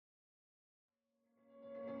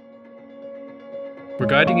We're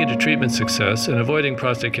guiding you to treatment success and avoiding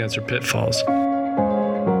prostate cancer pitfalls.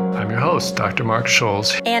 I'm your host, Dr. Mark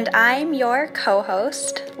Scholes. And I'm your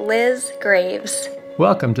co-host, Liz Graves.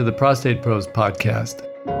 Welcome to the Prostate Pros podcast.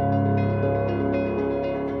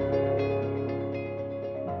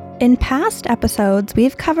 In past episodes,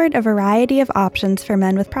 we've covered a variety of options for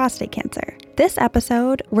men with prostate cancer. This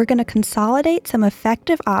episode, we're going to consolidate some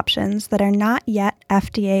effective options that are not yet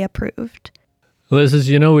FDA approved. Liz, as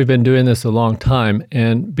you know, we've been doing this a long time,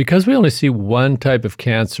 and because we only see one type of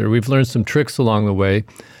cancer, we've learned some tricks along the way.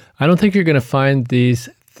 I don't think you're going to find these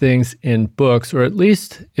things in books, or at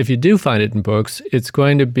least if you do find it in books, it's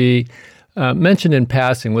going to be mentioned in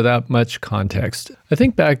passing without much context. I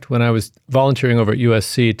think back when I was volunteering over at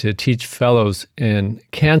USC to teach fellows in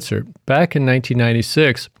cancer back in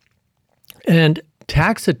 1996, and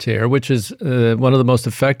Taxotere, which is one of the most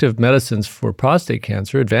effective medicines for prostate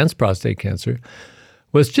cancer, advanced prostate cancer,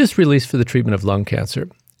 was just released for the treatment of lung cancer.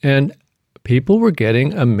 And people were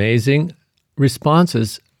getting amazing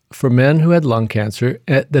responses for men who had lung cancer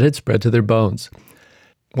that had spread to their bones.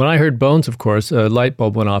 When I heard bones, of course, a light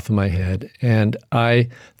bulb went off in my head, and I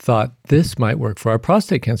thought this might work for our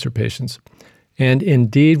prostate cancer patients. And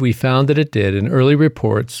indeed, we found that it did, and early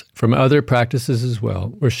reports from other practices as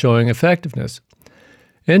well were showing effectiveness.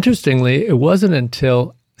 Interestingly, it wasn't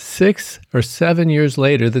until 6 or 7 years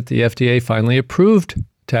later that the FDA finally approved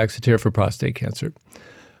Taxotere for prostate cancer.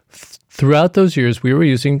 Throughout those years, we were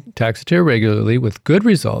using Taxotere regularly with good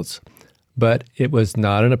results, but it was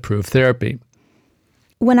not an approved therapy.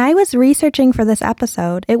 When I was researching for this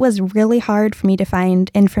episode, it was really hard for me to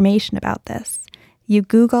find information about this. You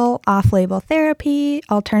Google off-label therapy,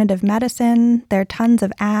 alternative medicine, there are tons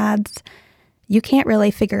of ads. You can't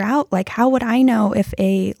really figure out, how would I know if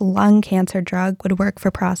a lung cancer drug would work for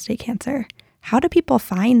prostate cancer? How do people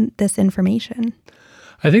find this information?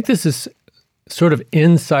 I think this is sort of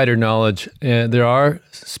insider knowledge. There are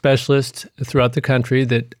specialists throughout the country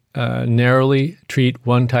that narrowly treat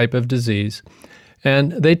one type of disease.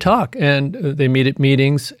 And they talk, and they meet at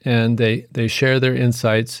meetings, and they share their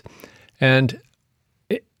insights. And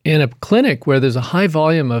in a clinic where there's a high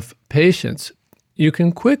volume of patients, you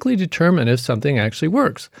can quickly determine if something actually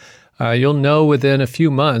works. You'll know within a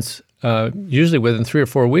few months, usually within 3 or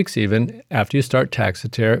 4 weeks even, after you start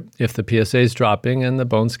Taxotere, if the PSA is dropping and the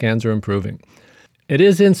bone scans are improving. It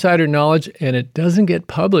is insider knowledge, and it doesn't get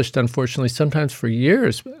published, unfortunately, sometimes for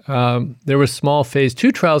years. There were small phase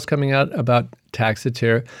 2 trials coming out about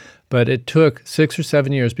Taxotere, but it took 6 or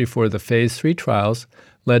 7 years before the phase 3 trials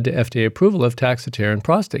led to FDA approval of Taxotere in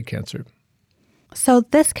prostate cancer. So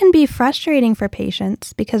this can be frustrating for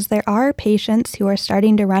patients because there are patients who are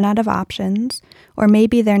starting to run out of options, or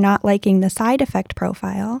maybe they're not liking the side effect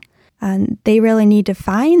profile, and they really need to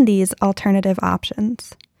find these alternative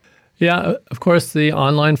options. Yeah, of course, the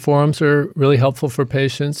online forums are really helpful for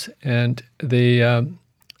patients, and the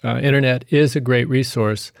internet is a great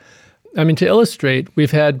resource. I mean, to illustrate,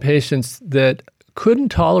 we've had patients that couldn't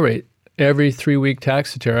tolerate every 3-week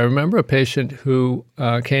Taxotere. I remember a patient who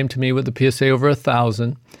came to me with a PSA over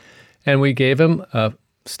 1,000, and we gave him a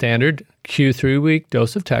standard Q3-week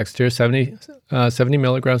dose of Taxotere, 70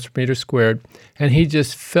 milligrams per meter squared, and he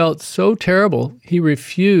just felt so terrible, he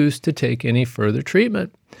refused to take any further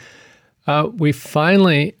treatment. We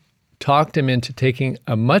finally talked him into taking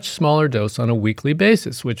a much smaller dose on a weekly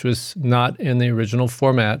basis, which was not in the original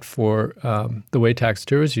format for the way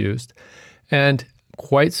Taxotere was used. And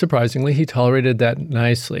quite surprisingly, he tolerated that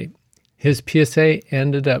nicely. His PSA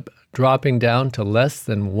ended up dropping down to less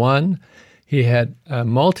than 1. He had a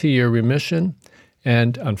multi-year remission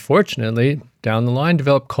and, unfortunately, down the line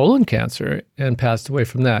developed colon cancer and passed away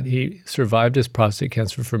from that. He survived his prostate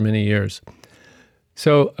cancer for many years.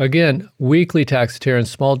 So again, weekly Taxotere in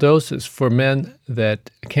small doses for men that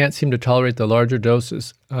can't seem to tolerate the larger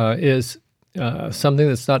doses is something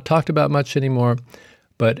that's not talked about much anymore,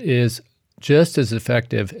 but is just as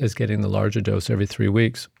effective as getting the larger dose every 3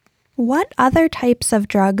 weeks. What other types of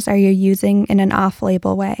drugs are you using in an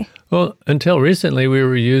off-label way? Well, until recently, we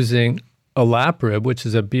were using olaparib, which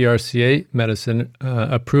is a BRCA medicine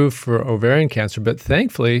approved for ovarian cancer, but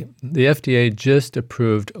thankfully, the FDA just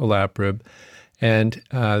approved olaparib. And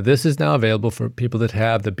this is now available for people that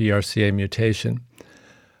have the BRCA mutation.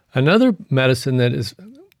 Another medicine that is,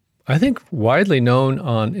 I think, widely known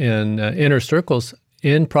in inner circles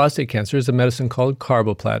in prostate cancer is a medicine called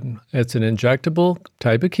carboplatin. It's an injectable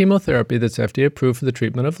type of chemotherapy that's FDA approved for the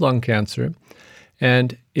treatment of lung cancer.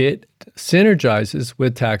 And it synergizes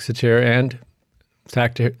with Taxotere and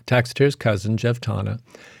Taxotere's cousin, Jevtana.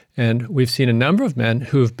 And we've seen a number of men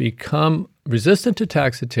who've become resistant to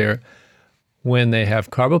Taxotere when they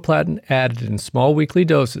have carboplatin added in small weekly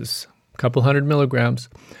doses, a couple hundred milligrams,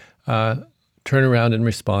 turn around and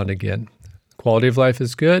respond again. Quality of life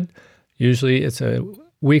is good. Usually it's a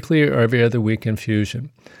weekly or every other week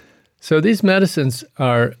infusion. So these medicines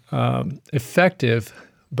are effective,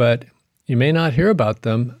 but you may not hear about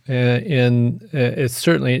them. It's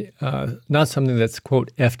certainly not something that's,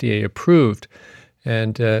 quote, FDA approved,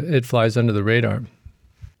 and it flies under the radar.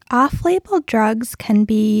 Off-label drugs can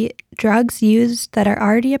be drugs used that are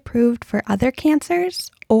already approved for other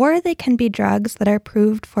cancers, or they can be drugs that are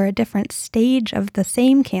approved for a different stage of the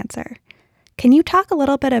same cancer. Can you talk a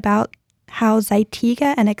little bit about how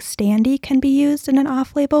Zytiga and Xtandi can be used in an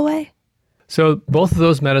off-label way? So both of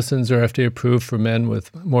those medicines are FDA approved for men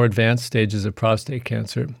with more advanced stages of prostate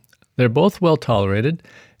cancer. They're both well tolerated,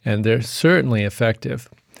 and they're certainly effective.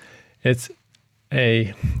 It's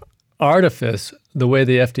a artifice the way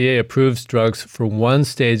the FDA approves drugs for one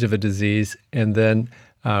stage of a disease and then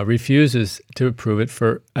refuses to approve it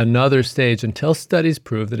for another stage until studies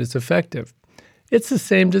prove that it's effective. It's the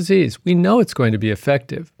same disease. We know it's going to be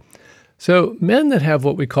effective. So men that have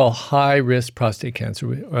what we call high-risk prostate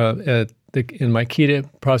cancer, in my Key to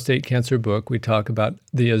Prostate Cancer book, we talk about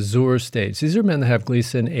the Azure stage. These are men that have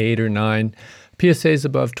Gleason 8 or 9, PSAs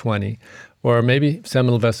above 20, or maybe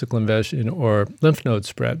seminal vesicle invasion or lymph node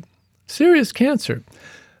spread. Serious cancer.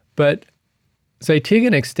 But Zytiga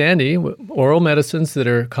and Xtandi, oral medicines that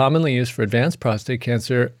are commonly used for advanced prostate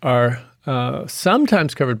cancer, are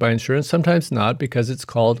sometimes covered by insurance, sometimes not, because it's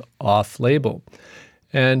called off-label.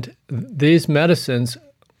 And these medicines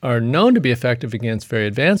are known to be effective against very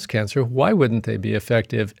advanced cancer. Why wouldn't they be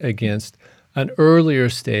effective against an earlier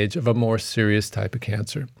stage of a more serious type of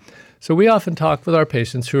cancer? So we often talk with our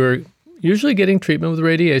patients who are usually getting treatment with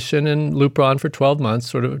radiation and Lupron for 12 months,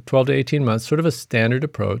 sort of 12 to 18 months, sort of a standard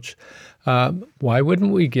approach. Why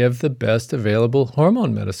wouldn't we give the best available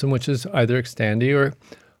hormone medicine, which is either Xtandi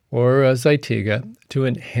or Zytiga, to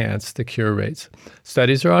enhance the cure rates?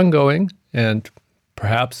 Studies are ongoing, and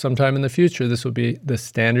perhaps sometime in the future this will be the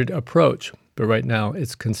standard approach, but right now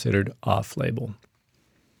it's considered off-label.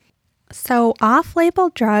 So off-label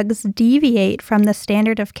drugs deviate from the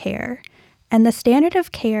standard of care, and the standard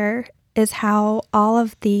of care is how all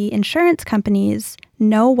of the insurance companies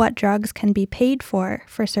know what drugs can be paid for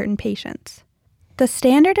certain patients. The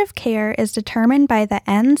standard of care is determined by the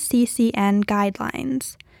NCCN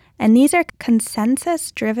guidelines, and these are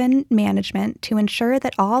consensus-driven management to ensure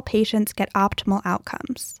that all patients get optimal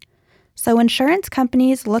outcomes. So insurance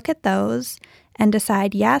companies look at those and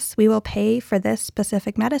decide, yes, we will pay for this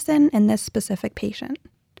specific medicine in this specific patient.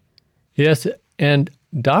 Yes, and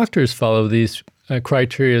doctors follow these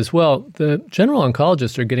criteria as well. The general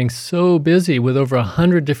oncologists are getting so busy with over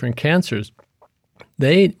 100 different cancers.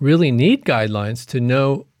 They really need guidelines to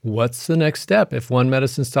know what's the next step. If one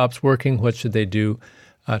medicine stops working, what should they do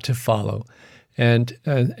to follow? And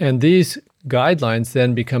these guidelines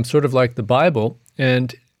then become sort of like the Bible,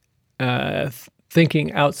 and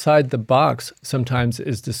thinking outside the box sometimes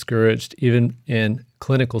is discouraged, even in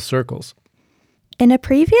clinical circles. In a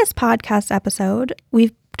previous podcast episode,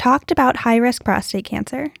 we've talked about high-risk prostate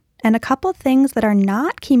cancer, and a couple things that are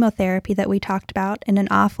not chemotherapy that we talked about in an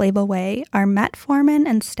off-label way are metformin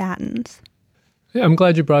and statins. Yeah, I'm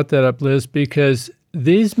glad you brought that up, Liz, because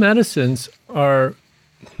these medicines are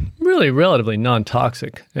really relatively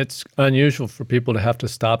non-toxic. It's unusual for people to have to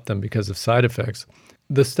stop them because of side effects.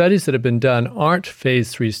 The studies that have been done aren't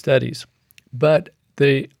phase 3 studies, but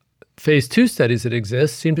the phase 2 studies that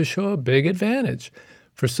exist seem to show a big advantage.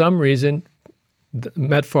 For some reason,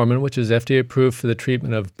 metformin, which is FDA approved for the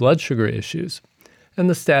treatment of blood sugar issues, and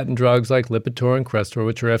the statin drugs like Lipitor and Crestor,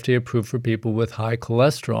 which are FDA approved for people with high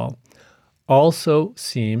cholesterol, also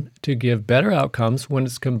seem to give better outcomes when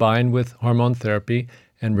it's combined with hormone therapy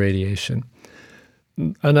and radiation.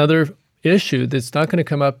 Another issue that's not going to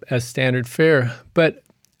come up as standard fare, but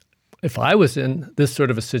if I was in this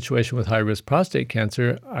sort of a situation with high-risk prostate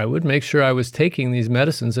cancer, I would make sure I was taking these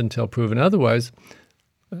medicines until proven otherwise.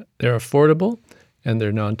 They're affordable and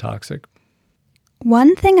they're non-toxic.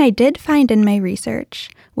 One thing I did find in my research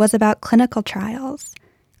was about clinical trials.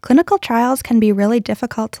 Clinical trials can be really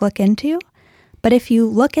difficult to look into, but if you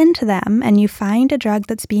look into them and you find a drug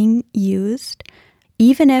that's being used,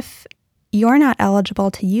 even if you're not eligible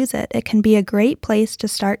to use it, it can be a great place to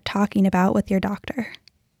start talking about with your doctor.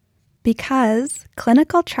 Because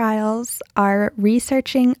clinical trials are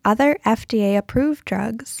researching other FDA-approved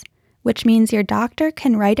drugs, which means your doctor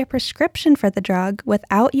can write a prescription for the drug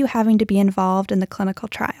without you having to be involved in the clinical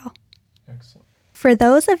trial. Excellent. For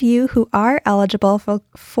those of you who are eligible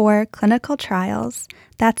for clinical trials,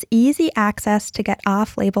 that's easy access to get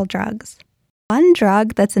off-label drugs. One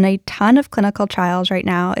drug that's in a ton of clinical trials right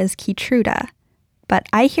now is Keytruda, but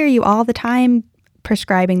I hear you all the time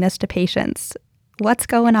prescribing this to patients. What's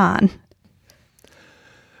going on?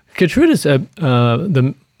 Keytruda is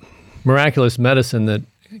the miraculous medicine that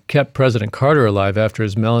kept President Carter alive after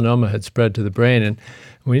his melanoma had spread to the brain. And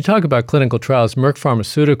when you talk about clinical trials, Merck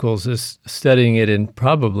Pharmaceuticals is studying it in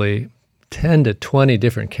probably 10 to 20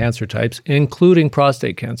 different cancer types, including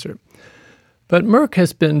prostate cancer. But Merck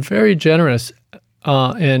has been very generous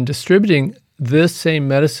in distributing this same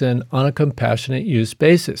medicine on a compassionate use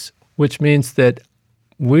basis, which means that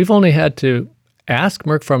we've only had to ask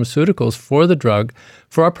Merck Pharmaceuticals for the drug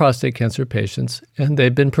for our prostate cancer patients, and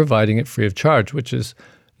they've been providing it free of charge, which is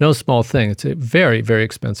no small thing. It's a very, very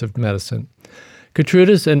expensive medicine. Keytruda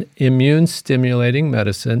is an immune-stimulating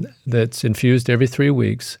medicine that's infused every 3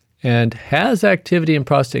 weeks and has activity in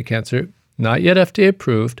prostate cancer, not yet FDA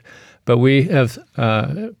approved, but we have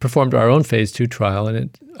performed our own phase 2 trial, and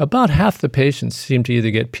about half the patients seem to either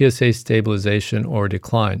get PSA stabilization or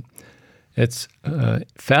decline. It's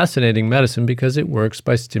fascinating medicine because it works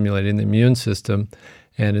by stimulating the immune system,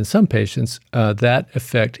 and in some patients, that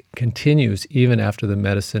effect continues even after the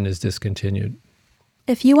medicine is discontinued.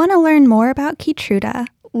 If you want to learn more about Keytruda,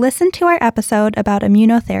 listen to our episode about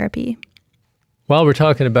immunotherapy. While we're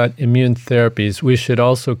talking about immune therapies, we should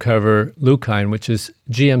also cover Leukine, which is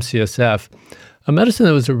GM-CSF, a medicine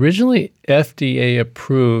that was originally FDA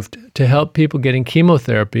approved to help people getting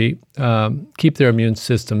chemotherapy keep their immune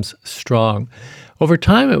systems strong. Over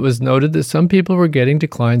time, it was noted that some people were getting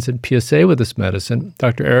declines in PSA with this medicine.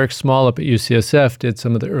 Dr. Eric Small up at UCSF did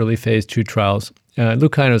some of the early phase 2 trials.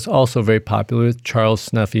 Leukine was also very popular with Charles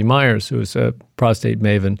Snuffy Myers, who was a prostate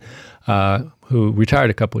maven who retired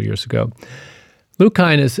a couple of years ago.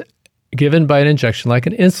 Leukine is given by an injection like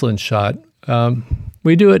an insulin shot.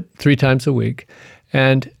 We do it 3 times a week,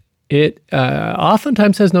 and it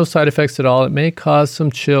oftentimes has no side effects at all. It may cause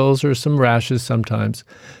some chills or some rashes sometimes.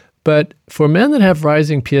 But for men that have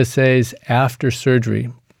rising PSAs after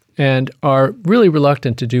surgery and are really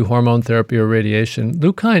reluctant to do hormone therapy or radiation,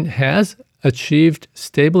 Leukine has achieved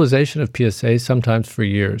stabilization of PSA sometimes for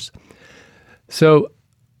years. So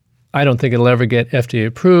I don't think it'll ever get FDA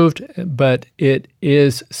approved, but it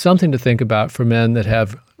is something to think about for men that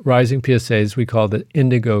have rising PSAs, we call the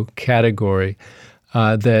indigo category,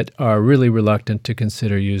 that are really reluctant to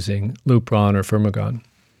consider using Lupron or Firmagon.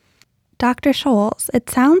 Dr. Scholes, it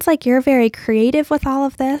sounds like you're very creative with all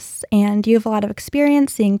of this, and you have a lot of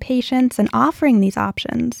experience seeing patients and offering these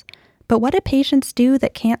options. But what do patients do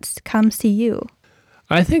that can't come see you?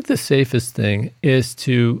 I think the safest thing is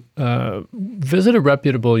to visit a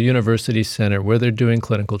reputable university center where they're doing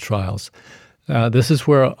clinical trials. This is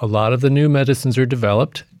where a lot of the new medicines are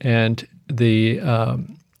developed, and the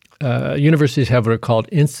universities have what are called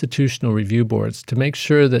institutional review boards to make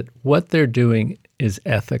sure that what they're doing is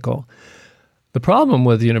ethical. The problem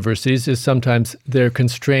with universities is sometimes they're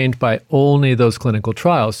constrained by only those clinical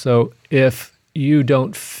trials. So if you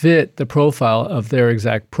don't fit the profile of their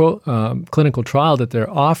exact clinical trial that they're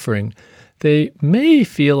offering, they may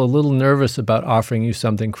feel a little nervous about offering you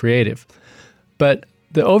something creative. But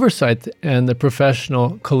the oversight and the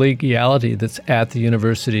professional collegiality that's at the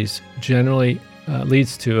universities generally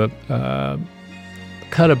leads to a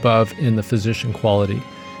cut above in the physician quality.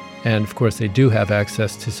 And of course, they do have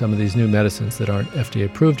access to some of these new medicines that aren't FDA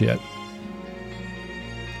approved yet.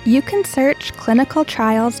 You can search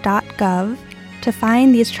clinicaltrials.gov to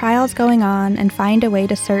find these trials going on and find a way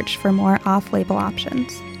to search for more off-label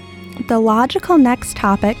options. The logical next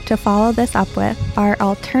topic to follow this up with are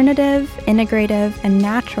alternative, integrative, and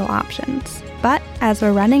natural options. But as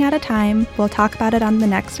we're running out of time, we'll talk about it on the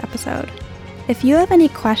next episode. If you have any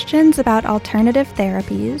questions about alternative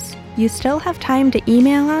therapies, you still have time to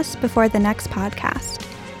email us before the next podcast.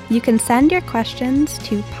 You can send your questions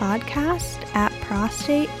to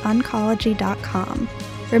podcast@prostateoncology.com.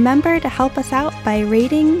 Remember to help us out by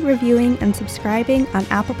rating, reviewing, and subscribing on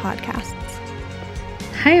Apple Podcasts.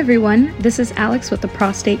 Hi everyone, this is Alex with the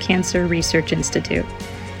Prostate Cancer Research Institute.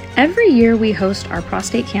 Every year we host our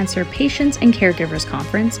Prostate Cancer Patients and Caregivers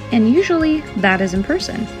Conference, and usually that is in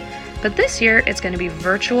person. But this year it's going to be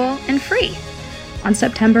virtual and free. On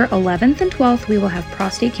September 11th and 12th, we will have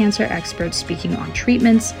prostate cancer experts speaking on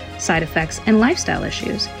treatments, side effects, and lifestyle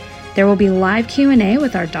issues. There will be live Q&A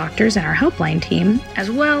with our doctors and our helpline team, as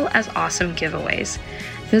well as awesome giveaways.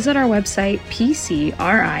 Visit our website,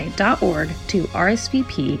 pcri.org, to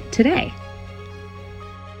RSVP today.